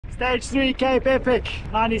Stage 3 Cape Epic,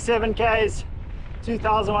 97 Ks,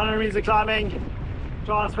 2,100 meters of climbing,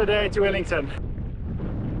 transfer day to Wellington.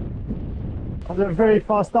 I had a very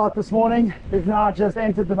fast start this morning. We've now just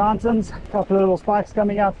entered the mountains, a couple of little spikes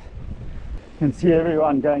coming up. You can see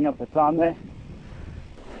everyone going up the climb there.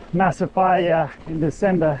 Massive fire here in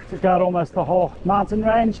December, took out almost the whole mountain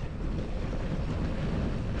range.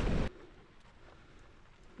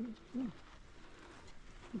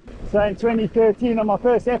 So in 2013 on my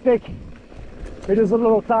first epic, we did a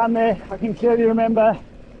little climb there. I can clearly remember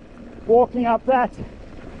walking up that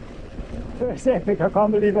first epic. I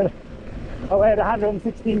can't believe it. I weighed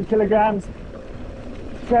 116 kilograms.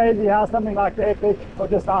 It's crazy how something like the epic or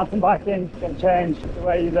just mountain biking can change the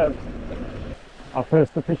way you live. Our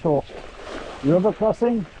first official river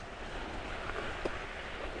crossing.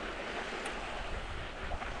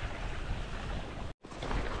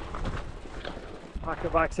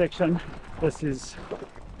 Bike section. This is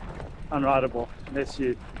unrideable unless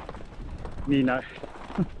you know.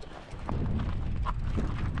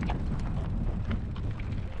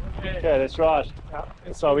 Okay, that's right.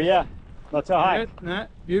 So yeah, not so high. No,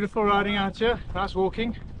 beautiful riding out here. Nice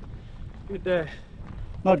walking. Good day.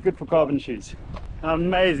 Not good for carbon shoes.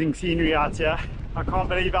 Amazing scenery out here. I can't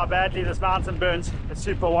believe how badly this mountain burns. It's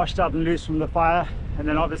super washed out and loose from the fire, and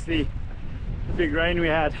then obviously the big rain we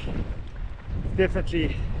had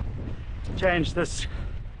definitely changed this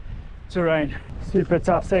terrain. Super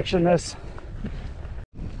tough section this.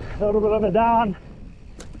 A little bit of a down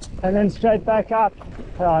and then straight back up.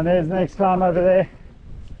 Oh, and there's the next climb over there.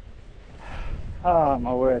 Oh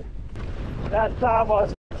my word. That climb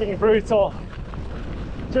was fucking brutal.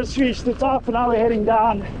 Just reached the top and now we're heading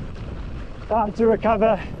down to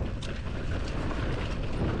recover.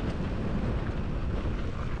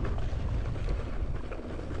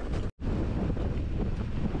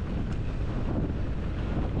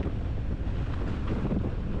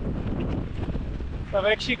 I've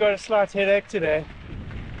actually got a slight headache today.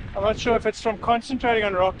 I'm not sure if it's from concentrating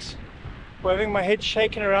on rocks or having my head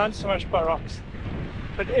shaken around so much by rocks.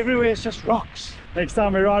 But everywhere is just rocks. Next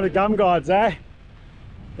time we ride with gum guards, eh?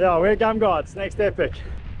 Yeah, wear gum guards, next epic.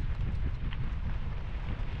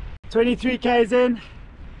 23 Ks in,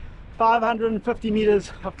 550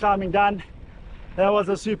 meters of climbing done. That was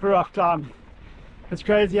a super rough climb. It's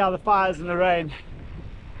crazy how the fires and the rain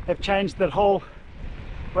have changed that whole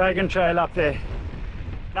wagon trail up there.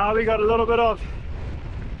 Now we got a little bit of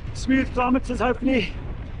smooth kilometers hopefully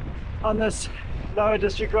on this lower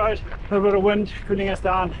district road. A little bit of wind cooling us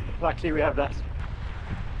down. Luckily we have that.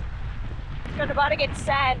 You're about to get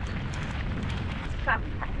sand. Come.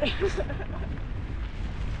 Have a nice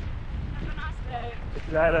day. See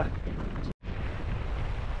you later.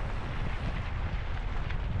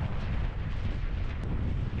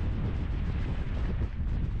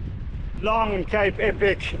 Long Cape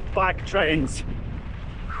Epic bike trains.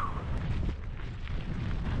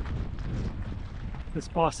 This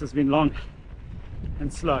pass has been long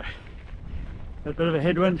and slow. A bit of a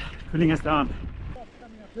headwind cooling us down.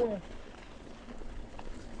 That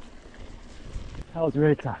was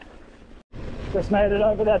very tough. Just made it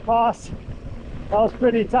over that pass. That was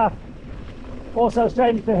pretty tough. Also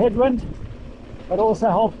straight into headwind, but also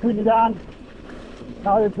helped cool you down.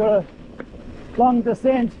 Now we've got a long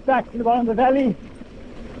descent back to the bottom of the valley,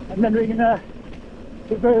 and then we're going to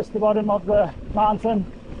traverse the bottom of the mountain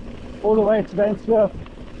all the way to Vanscliffe.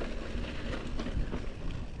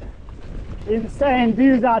 Insane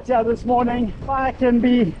views out here this morning. Fire can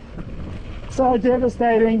be so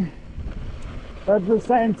devastating, but at the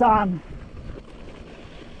same time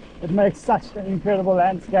it makes such an incredible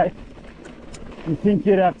landscape. You think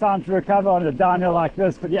you'd have time to recover on a downhill like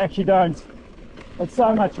this, but you actually don't. It's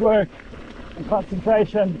so much work and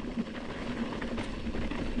concentration.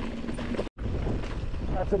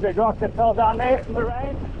 That's a big rock that fell down there from the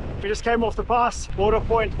rain. We just came off the pass, water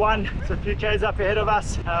point 1, it's a few Ks up ahead of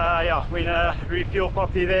us. Yeah, we're gonna refuel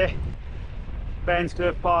properly there.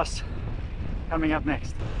 Vanscliffe Pass coming up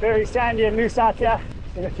next. Very sandy and loose out here.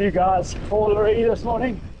 Seen a few guys fall already this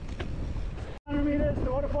morning. 100 meters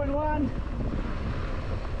to water point 1.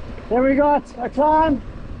 Then we got a climb,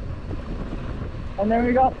 and then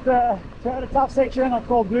we got the tough section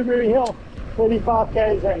called Blueberry Hill, 35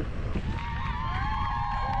 Ks in.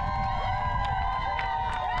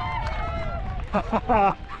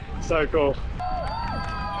 So cool.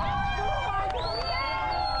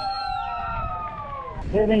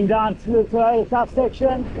 Heading down to the tough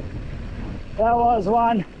section. That was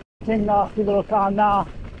one nasty little climb now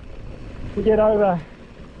to get over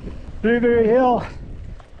Blueberry Hill.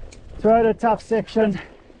 Toyota tough section.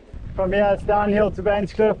 From here it's downhill to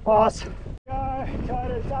Vanscliffe Pass. Go,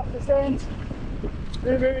 Toyota tough tough descent,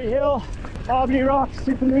 very hill, marbly rock,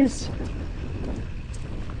 super loose.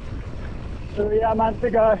 So we are a month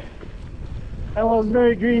ago, and it was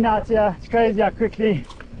very green out here. It's crazy how quickly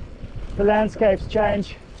the landscapes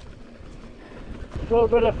change. A little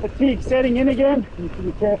bit of fatigue setting in again. Need to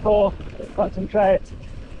be careful, concentrate,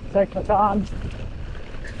 take my time.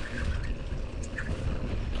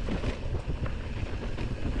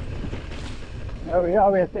 There we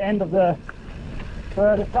are, we're at the end of the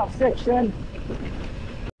tough section.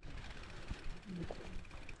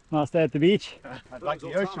 Nice day at the beach. I'd like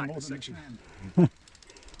the ocean more than the land.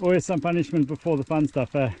 Always some punishment before the fun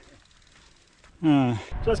stuff, eh?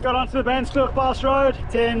 Just got onto the Bandscliff Pass Road,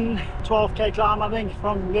 10-12k climb I think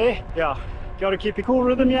from there. Yeah, gotta keep a cool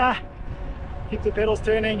rhythm here, keep the pedals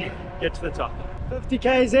turning, get to the top. 50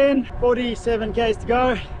 k's in, 47 k's to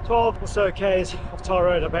go, 12 or so k's of tar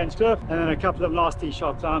road at Bandscliff, and then a couple of nasty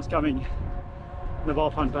sharp climbs coming in the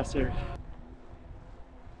Valfun Pass area.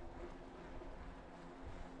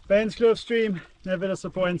 Bandscliff stream never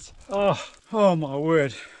disappoints. Oh my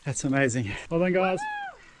word, that's amazing. Well done guys.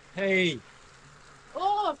 Hey!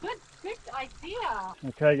 Oh, good idea.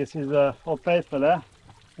 Okay, guess he's old faithful, eh?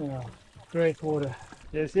 Yeah, great water.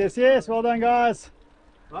 Yes, well done guys.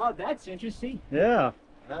 Oh, that's interesting. Yeah.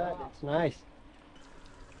 That's nice.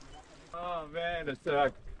 Oh man, it's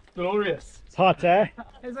glorious. It's hot, eh?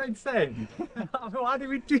 It's insane. Why do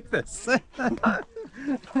we do this?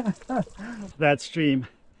 That stream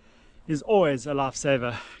is always a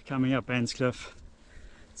lifesaver coming up Bandscliff.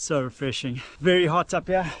 So refreshing. Very hot up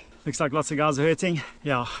here. Looks like lots of guys are hurting.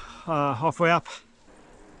 Yeah, halfway up.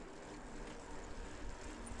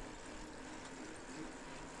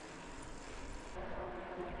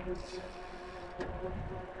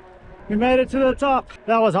 We made it to the top.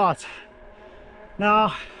 That was hot.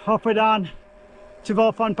 Now halfway down to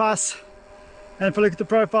Valfun Pass, and if we look at the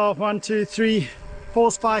profile, 1, 2, 3,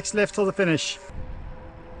 4 spikes left till the finish.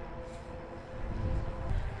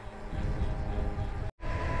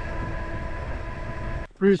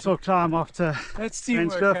 Brutal climb after That's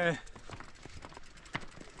teamwork.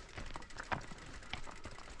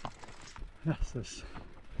 Bandscliff.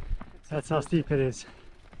 That's how steep it is.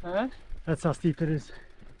 Huh? That's how steep it is.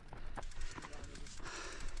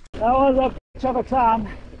 That was a bitch of a climb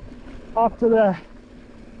after the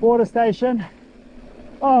water station.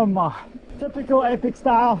 Oh my, typical epic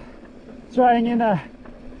style, throwing in a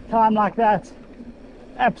climb like that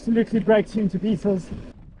absolutely breaks you into pieces.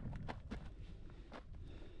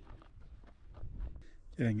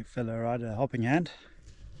 Giving a fellow rider a helping hand.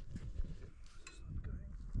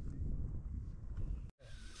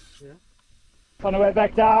 On the way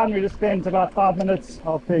back down, we just spent about 5 minutes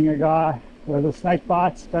helping a guy with a snake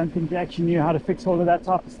bite. Don't think he actually knew how to fix all of that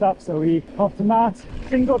type of stuff, so we helped him out.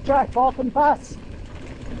 Single track Valfun Pass.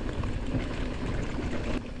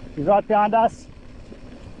 He's right behind us.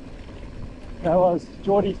 That was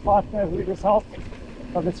Geordie's partner who just helped.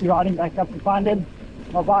 Obviously riding back up to find him.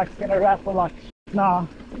 My bike's gonna rattle like shit now.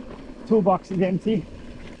 Toolbox is empty.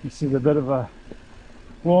 This is a bit of a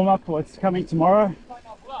warm up for what's coming tomorrow.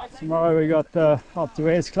 Tomorrow we got the Up to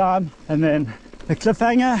Wares climb and then the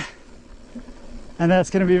cliffhanger, and that's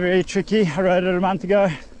going to be very tricky. I rode it a month ago,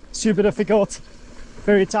 super difficult,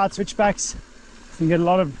 very tight switchbacks. You can get a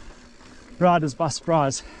lot of riders by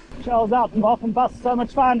surprise. Trails out and Valfun Pass, so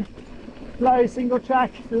much fun. Low single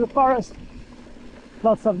track through the forest,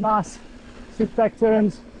 lots of nice switchback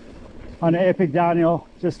turns on an epic downhill.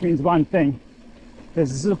 Just means one thing: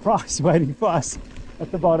 there's a surprise waiting for us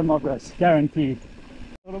at the bottom of this, guaranteed.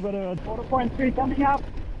 A little bit of a 4.3 coming up.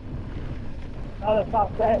 Another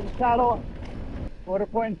tough day in the saddle.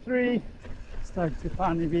 4.3. Stoked to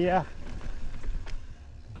finally be here.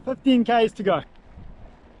 15 k's to go.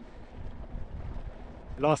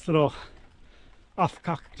 Last little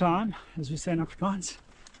afkak climb, as we say in Afrikaans.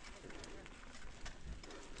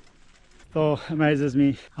 Still amazes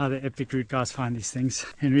me how the epic route guys find these things.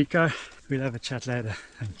 Enrico, we'll have a chat later.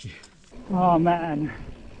 Thank you. Oh man,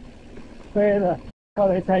 where the are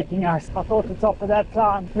they taking us? I thought the top of that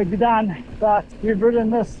climb would be done, but we've ridden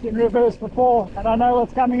this in reverse before, and I know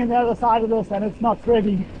what's coming on the other side of this, and it's not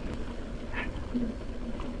pretty.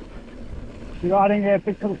 You're riding the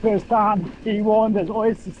epic for the first time, be warned, there's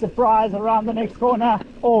always a surprise around the next corner.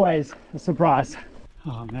 Always a surprise.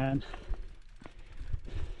 Oh man,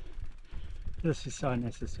 this is so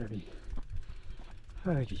necessary.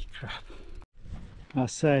 Holy crap. I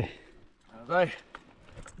say,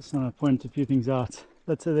 just want to point a few things out.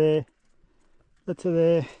 Litter there, litter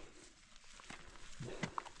there,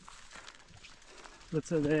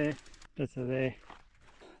 litter there, litter there,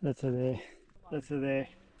 litter there, litter there,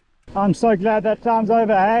 I'm so glad that time's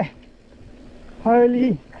over, eh?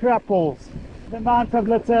 Holy crap balls. The amount of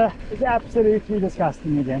litter is absolutely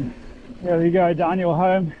disgusting again. Here we go, down your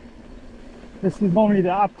home. This is normally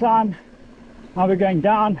the up climb. Now we're going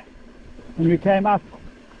down, and we came up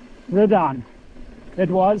the down. It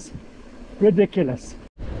was ridiculous.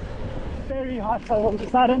 Very hot all of a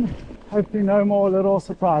sudden. Hopefully no more little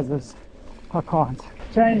surprises. I can't.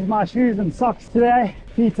 Changed my shoes and socks today.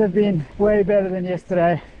 Feet have been way better than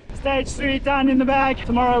yesterday. Stage 3 done in the bag.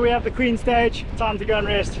 Tomorrow we have the Queen stage. Time to go and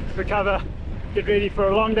rest, recover, get ready for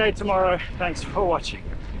a long day tomorrow. Thanks for watching.